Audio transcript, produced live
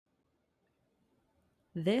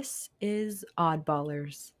This is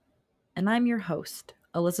Oddballers, and I'm your host,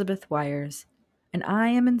 Elizabeth Wires, and I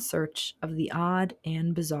am in search of the odd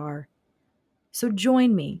and bizarre. So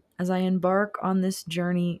join me as I embark on this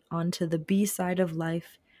journey onto the B side of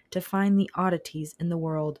life to find the oddities in the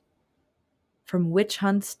world. From witch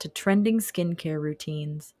hunts to trending skincare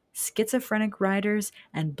routines, schizophrenic riders,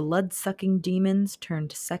 and blood sucking demons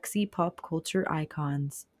turned sexy pop culture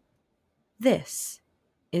icons. This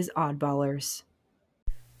is Oddballers.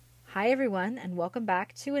 Hi, everyone, and welcome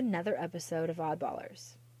back to another episode of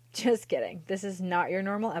Oddballers. Just kidding. This is not your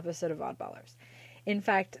normal episode of Oddballers. In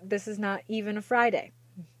fact, this is not even a Friday,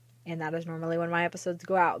 and that is normally when my episodes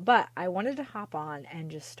go out. But I wanted to hop on and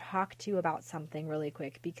just talk to you about something really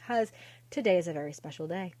quick because today is a very special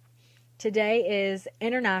day. Today is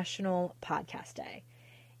International Podcast Day,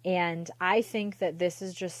 and I think that this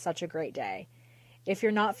is just such a great day. If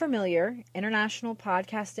you're not familiar, International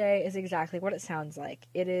Podcast Day is exactly what it sounds like.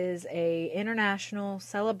 It is an international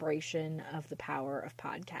celebration of the power of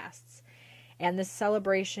podcasts. And this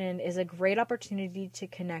celebration is a great opportunity to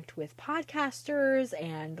connect with podcasters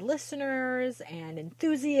and listeners and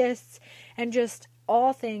enthusiasts and just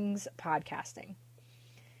all things podcasting.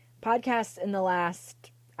 Podcasts in the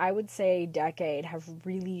last, I would say, decade have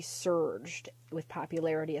really surged with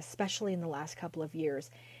popularity, especially in the last couple of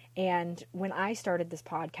years. And when I started this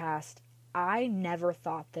podcast, I never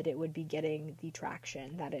thought that it would be getting the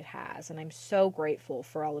traction that it has. And I'm so grateful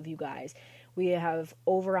for all of you guys. We have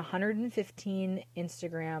over 115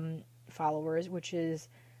 Instagram followers, which is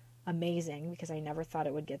amazing because I never thought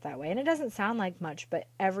it would get that way. And it doesn't sound like much, but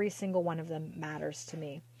every single one of them matters to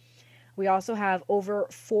me. We also have over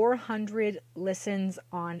 400 listens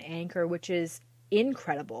on Anchor, which is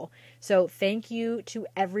incredible. So thank you to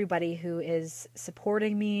everybody who is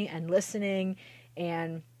supporting me and listening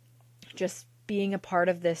and just being a part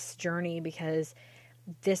of this journey, because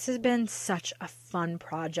this has been such a fun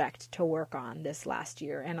project to work on this last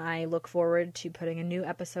year, and I look forward to putting a new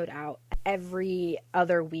episode out every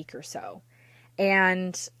other week or so.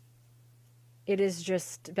 And it has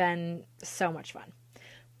just been so much fun.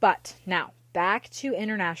 But now, back to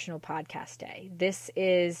International Podcast Day. This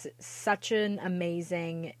is such an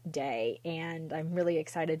amazing day, and I'm really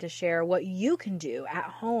excited to share what you can do at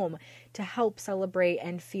home to help celebrate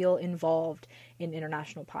and feel involved in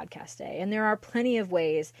International Podcast Day. And there are plenty of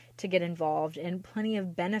ways to get involved and plenty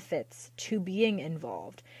of benefits to being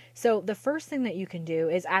involved. So the first thing that you can do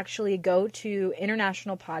is actually go to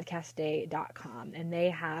internationalpodcastday.com, and they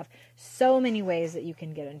have so many ways that you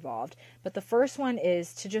can get involved. But the first one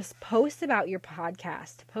is to just post about your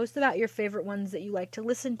podcast, post about your favorite ones that you like to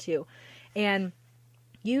listen to, and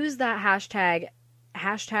use that hashtag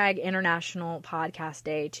International Podcast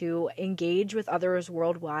Day to engage with others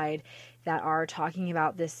worldwide that are talking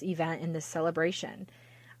about this event and this celebration.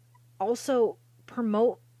 Also,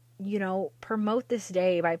 promote this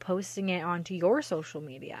day by posting it onto your social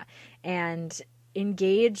media and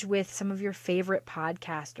engage with some of your favorite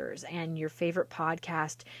podcasters and your favorite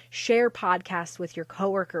podcast. Share podcasts with your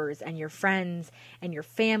coworkers and your friends and your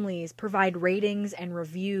families. Provide ratings and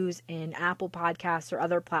reviews in Apple Podcasts or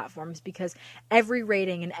other platforms, because every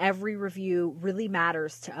rating and every review really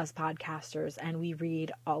matters to us podcasters, and we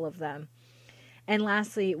read all of them. And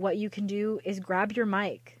lastly, what you can do is grab your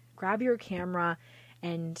mic, grab your camera,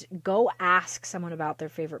 and go ask someone about their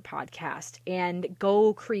favorite podcast, and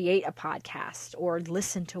go create a podcast or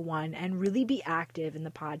listen to one, and really be active in the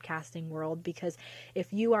podcasting world. Because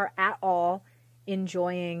if you are at all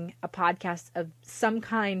enjoying a podcast of some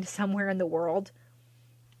kind somewhere in the world,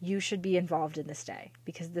 you should be involved in this day,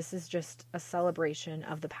 because this is just a celebration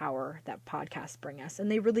of the power that podcasts bring us. And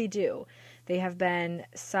they really do. They have been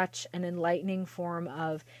such an enlightening form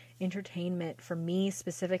of entertainment for me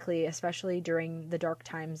specifically, especially during the dark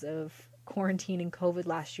times of quarantine and COVID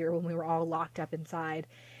last year when we were all locked up inside.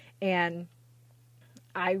 And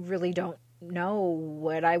I really don't know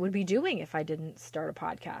what I would be doing if I didn't start a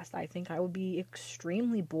podcast. I think I would be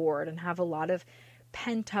extremely bored and have a lot of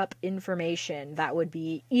pent up information that would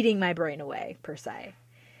be eating my brain away, per se.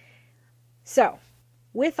 So,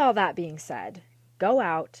 with all that being said, go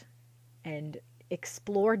out and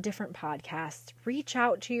explore different podcasts. Reach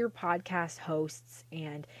out to your podcast hosts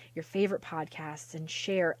and your favorite podcasts and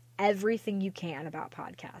share everything you can about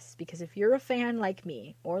podcasts. Because if you're a fan like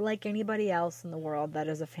me, or like anybody else in the world that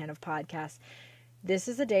is a fan of podcasts, this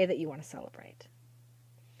is a day that you want to celebrate.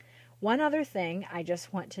 One other thing, I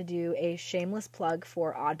just want to do a shameless plug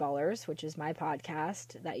for Oddballers, which is my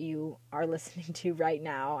podcast that you are listening to right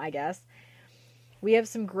now, I guess. We have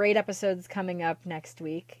some great episodes coming up next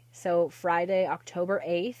week. So Friday, October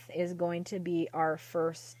 8th is going to be our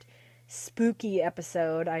first spooky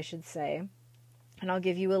episode, I should say. And I'll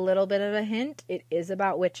give you a little bit of a hint. It is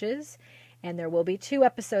about witches, and there will be 2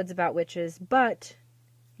 episodes about witches, but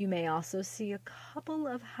you may also see a couple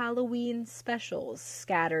of Halloween specials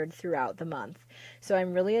scattered throughout the month. So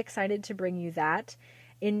I'm really excited to bring you that.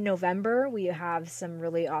 In November, we have some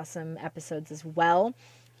really awesome episodes as well.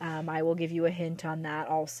 I will give you a hint on that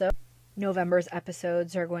also. November's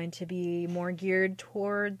episodes are going to be more geared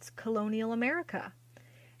towards colonial America.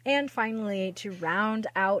 And finally, to round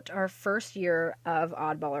out our first year of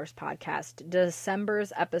Oddballers podcast,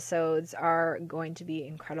 December's episodes are going to be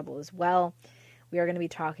incredible as well. We are going to be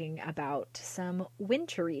talking about some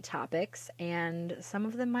wintry topics, and some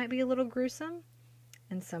of them might be a little gruesome,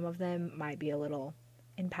 and some of them might be a little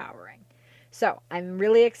empowering. So I'm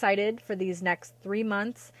really excited for these next 3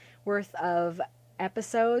 months worth of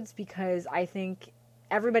episodes, because I think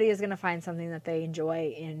everybody is going to find something that they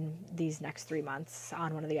enjoy in these next 3 months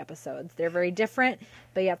on one of the episodes. They're very different,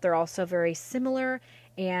 but yet they're also very similar.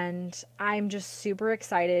 And I'm just super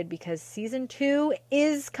excited because season 2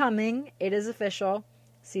 is coming. It is official.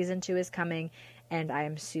 Season 2 is coming. And I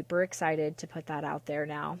am super excited to put that out there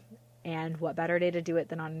now. And what better day to do it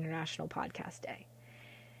than on International Podcast Day?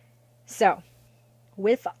 So,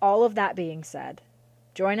 with all of that being said,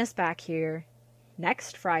 join us back here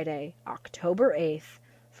next Friday, October 8th,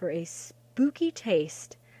 for a spooky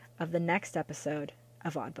taste of the next episode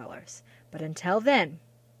of Oddballers. But until then,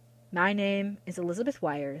 my name is Elizabeth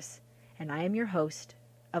Wires, and I am your host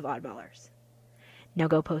of Oddballers. Now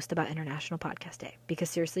go post about International Podcast Day, because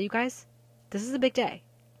seriously, you guys, this is a big day.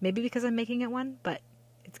 Maybe because I'm making it one, but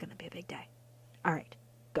it's going to be a big day. All right,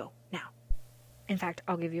 go now. In fact,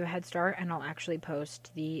 I'll give you a head start, and I'll actually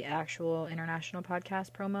post the actual International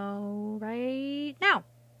Podcast promo right now.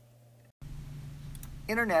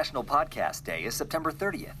 International Podcast Day is September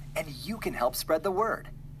 30th, and you can help spread the word.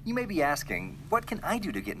 You may be asking, what can I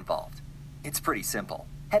do to get involved? It's pretty simple.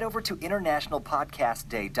 Head over to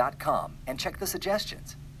internationalpodcastday.com and check the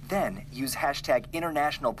suggestions. Then use hashtag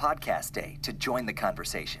International Podcast Day to join the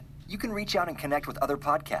conversation. You can reach out and connect with other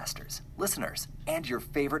podcasters, listeners, and your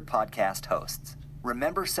favorite podcast hosts.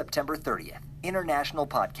 Remember September 30th, International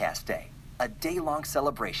Podcast Day, a day-long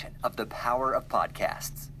celebration of the power of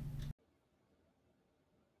podcasts.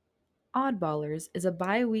 Oddballers is a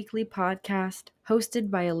bi-weekly podcast hosted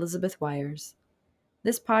by Elizabeth Wires.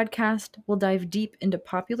 This podcast will dive deep into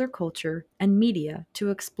popular culture and media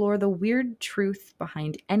to explore the weird truth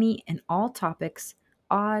behind any and all topics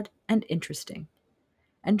odd and interesting,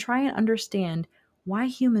 and try and understand why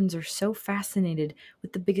humans are so fascinated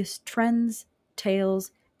with the biggest trends,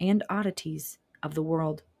 tales, and oddities of the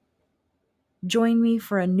world. Join me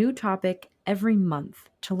for a new topic every month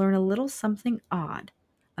to learn a little something odd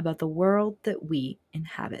about the world that we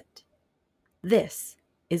inhabit. This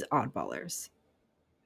is Oddballers.